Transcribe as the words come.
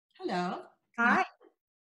Hello. Hi,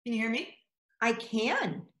 Can you hear me? I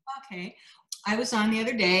can. Okay. I was on the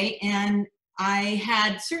other day and I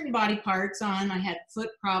had certain body parts on. I had foot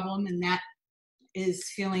problem and that is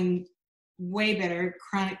feeling way better.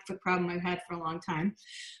 Chronic foot problem I've had for a long time.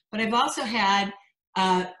 But I've also had,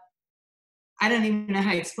 I don't even know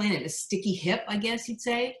how to explain it, a sticky hip, I guess you'd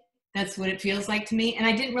say. That's what it feels like to me. And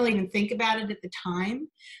I didn't really even think about it at the time.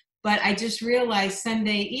 But I just realized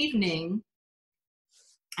Sunday evening,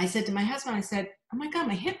 I said to my husband, I said, oh my God,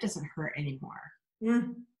 my hip doesn't hurt anymore.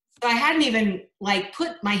 Mm. So I hadn't even like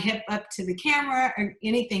put my hip up to the camera or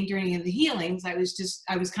anything during any of the healings. I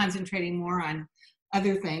was concentrating more on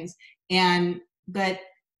other things. But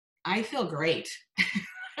I feel great, I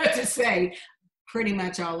have to say, pretty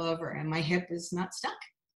much all over. And my hip is not stuck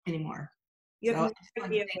anymore. You So have I no just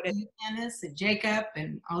want idea to what thank it, you, Candace, and Jacob,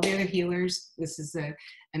 and all the other healers. This is an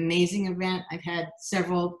amazing event. I've had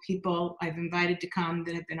several people I've invited to come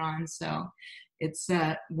that have been on. So it's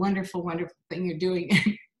a wonderful, wonderful thing you're doing.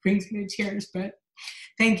 It brings me to tears, but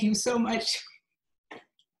thank you so much.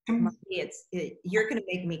 you're going to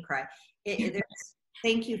make me cry.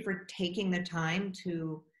 Thank you for taking the time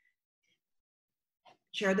to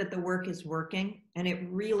share that the work is working, and it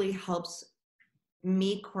really helps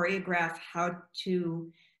me choreograph how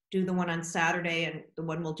to do the one on Saturday and the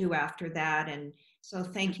one we'll do after that. And so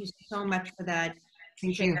thank you so much for that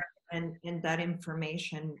Thank share you. and that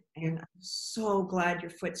information. And I'm so glad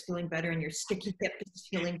your foot's feeling better and your sticky hip is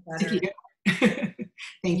feeling better. Thank you.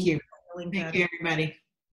 Thank you, Feeling Thank better. you, everybody.